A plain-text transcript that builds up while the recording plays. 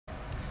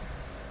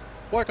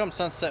Welcome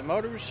Sunset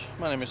Motors.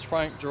 My name is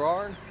Frank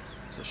Gerard.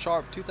 It's a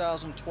sharp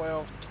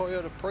 2012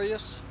 Toyota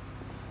Prius.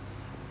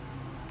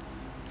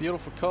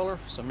 Beautiful color,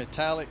 some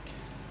metallic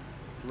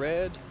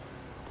red.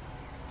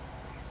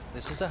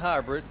 This is a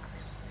hybrid.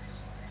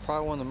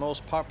 Probably one of the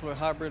most popular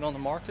hybrid on the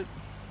market.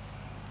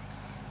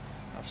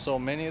 I've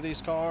sold many of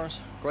these cars.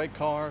 Great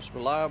cars,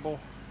 reliable,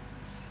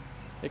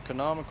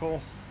 economical,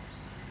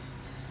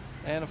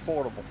 and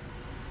affordable.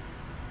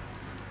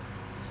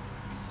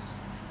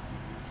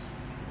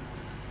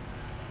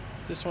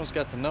 This one's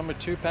got the number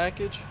 2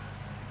 package.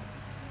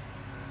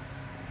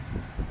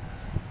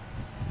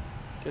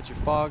 Get your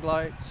fog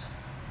lights.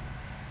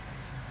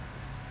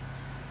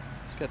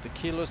 It's got the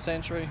keyless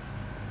entry,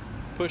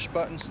 push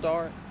button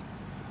start.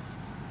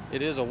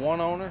 It is a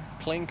one owner,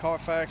 clean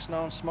Carfax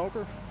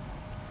non-smoker.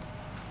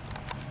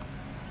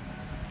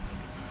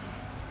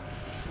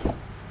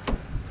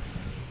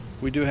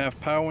 We do have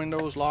power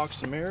windows,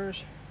 locks, and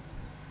mirrors.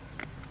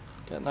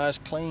 Got nice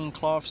clean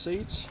cloth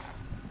seats.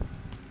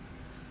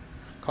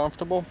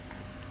 Comfortable,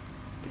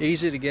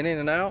 easy to get in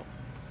and out.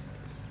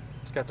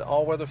 It's got the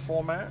all-weather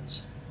floor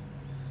mats,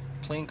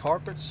 clean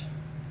carpets,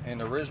 and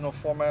the original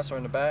floor mats are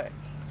in the back,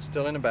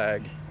 still in the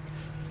bag.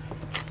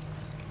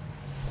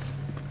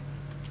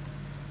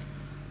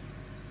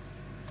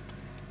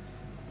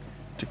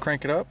 To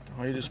crank it up,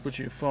 or you just put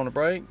your foot on the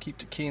brake, keep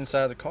the key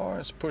inside the car,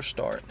 and it's push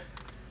start.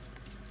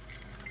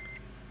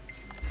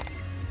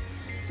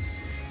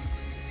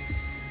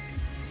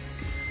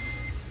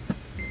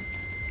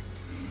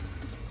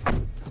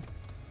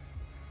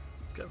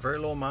 Got very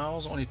low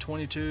miles, only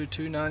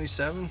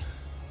 22,297.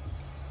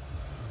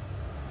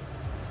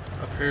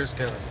 Up here it's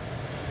got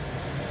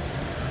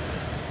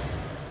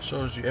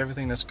shows you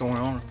everything that's going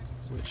on,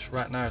 which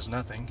right now is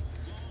nothing.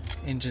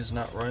 Engine's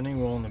not running,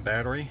 we're on the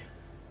battery.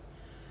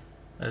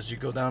 As you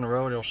go down the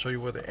road, it'll show you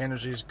where the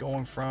energy is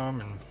going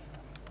from and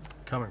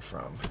coming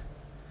from.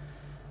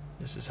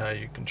 This is how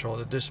you control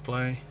the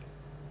display.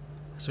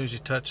 As soon as you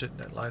touch it,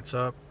 that lights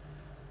up.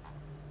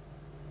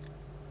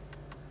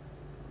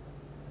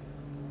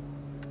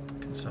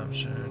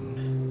 Consumption.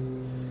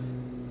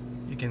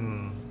 You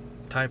can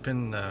type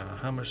in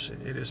how much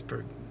it is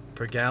per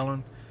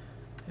gallon,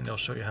 and they'll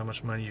show you how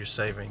much money you're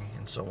saving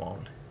and so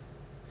on.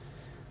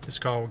 This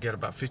car will get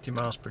about 50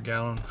 miles per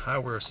gallon,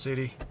 highway or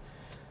city,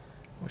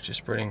 which is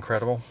pretty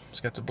incredible.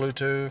 It's got the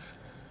Bluetooth,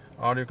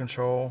 audio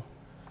control,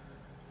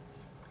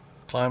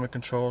 climate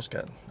control. It's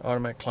got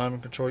automatic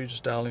climate control. You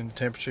just dial in the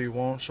temperature you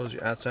want, shows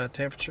you outside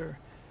temperature.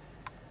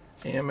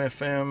 AM,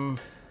 FM,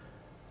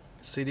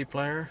 CD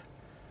player.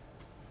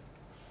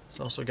 It's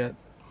also got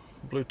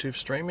Bluetooth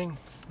streaming,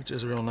 which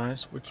is real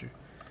nice, which you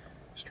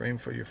stream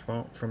for your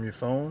phone from your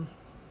phone.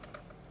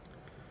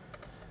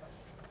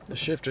 The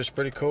shifter is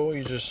pretty cool.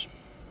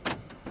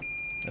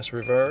 That's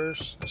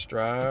reverse, that's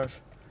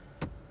drive,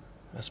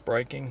 that's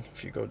braking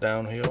if you go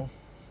downhill,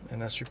 and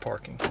that's your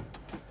parking.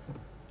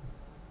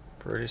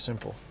 Pretty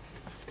simple.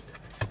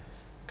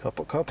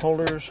 Couple cup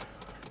holders,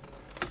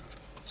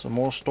 some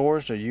more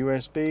storage, a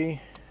USB,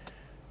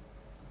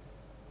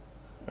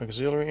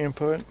 auxiliary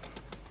input.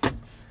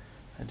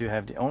 I do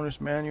have the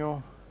owner's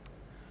manual.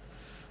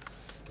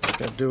 It's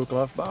got a dual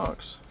glove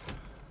box,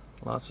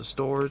 lots of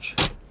storage,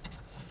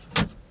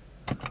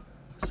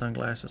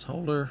 sunglasses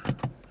holder.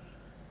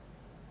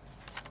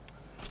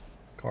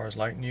 Car is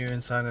like new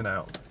inside and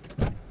out.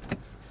 It's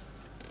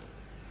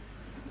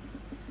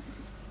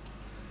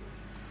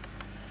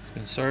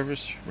been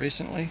serviced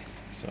recently,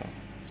 so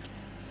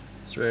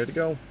it's ready to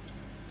go.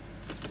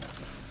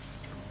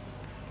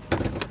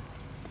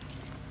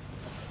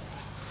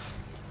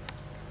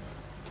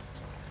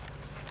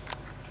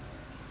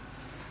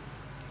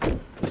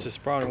 This is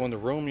probably one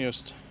of the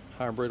roomiest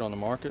hybrid on the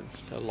market.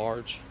 Got a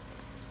large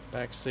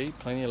back seat,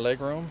 plenty of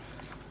leg room.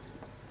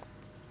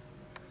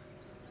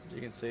 As you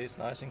can see, it's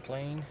nice and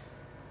clean.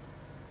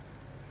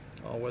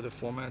 All-weather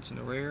floor mats in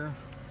the rear.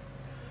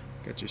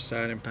 Got your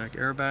side impact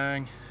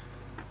airbag.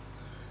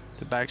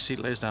 The back seat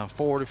lays down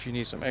forward if you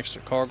need some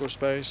extra cargo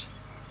space.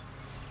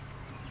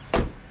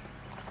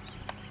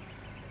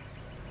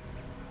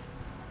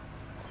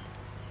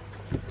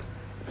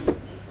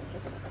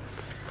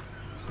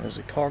 There's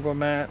a cargo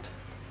mat.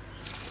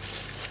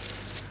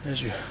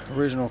 There's your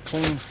original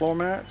clean floor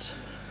mats.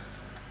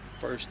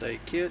 First aid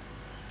kit.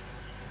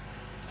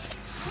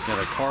 Got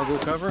a cargo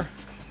cover.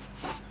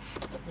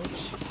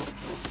 Oops.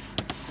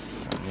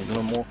 I need a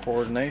little more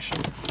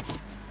coordination.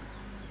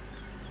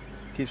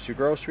 Keeps your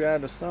grocery out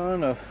of the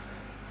sun,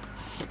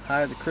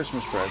 hide the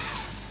Christmas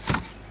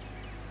present.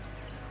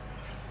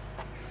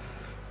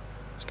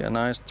 It's got a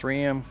nice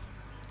 3M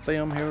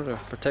film here to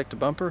protect the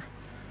bumper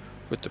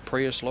with the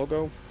Prius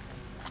logo.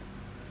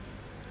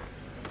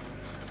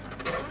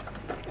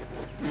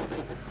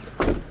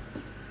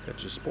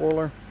 Got your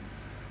spoiler.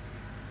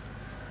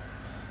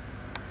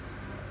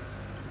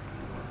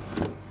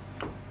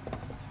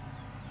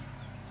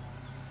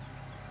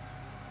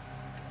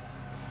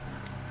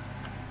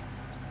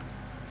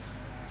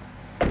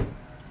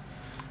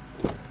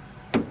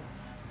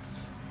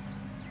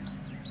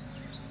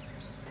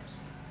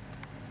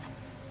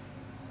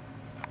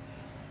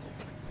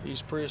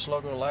 These Prius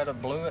logo light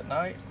up blue at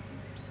night.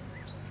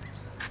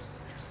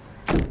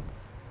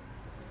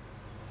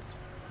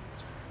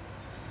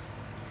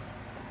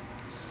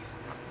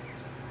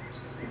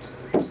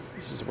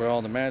 This is where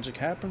all the magic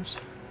happens.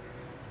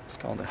 It's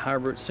called the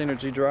hybrid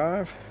synergy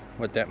drive.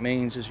 What that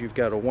means is you've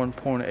got a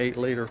 1.8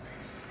 liter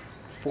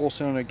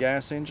 4-cylinder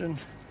gas engine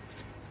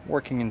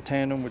working in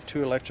tandem with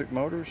 2 electric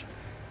motors.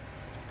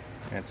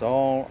 And it's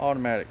all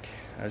automatic.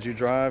 As you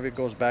drive, it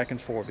goes back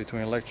and forth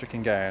between electric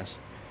and gas,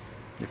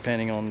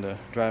 depending on the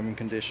driving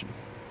condition.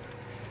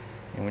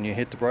 And when you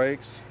hit the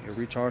brakes, it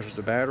recharges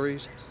the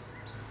batteries,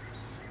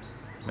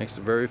 makes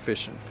it very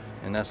efficient,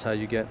 and that's how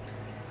you get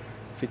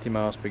 50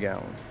 miles per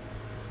gallon.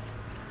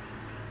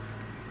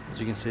 As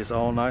you can see, it's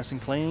all nice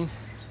and clean.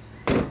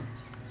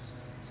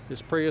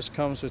 This Prius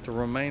comes with the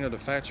remainder of the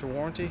factory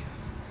warranty.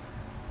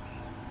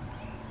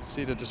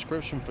 See the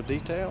description for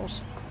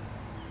details.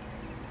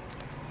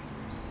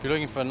 If you're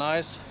looking for a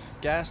nice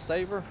gas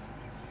saver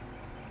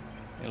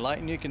in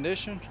light new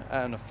condition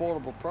at an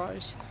affordable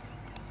price,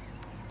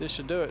 this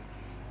should do it.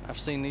 I've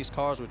seen these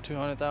cars with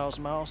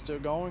 200,000 miles still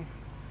going.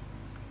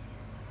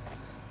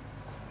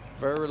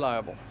 Very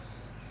reliable.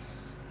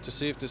 To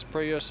see if this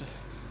Prius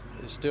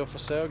is still for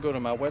sale, go to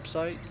my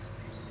website,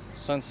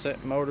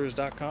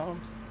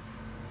 Sunsetmotors.com.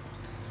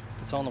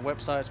 If it's on the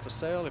website, it's for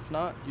sale. If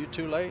not, you're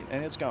too late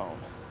and it's gone.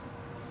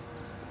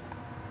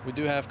 We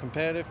do have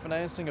competitive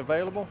financing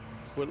available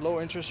with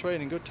low interest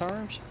rate and good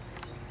terms.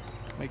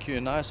 Make you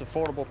a nice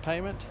affordable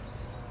payment.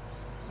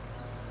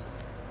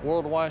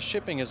 Worldwide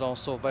shipping is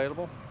also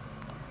available.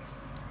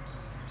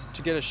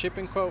 To get a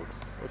shipping quote,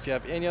 or if you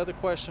have any other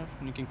question,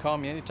 you can call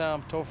me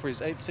anytime. Toll free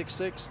is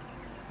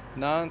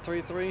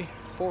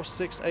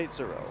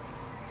 866-933-4680.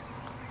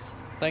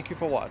 Thank you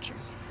for watching.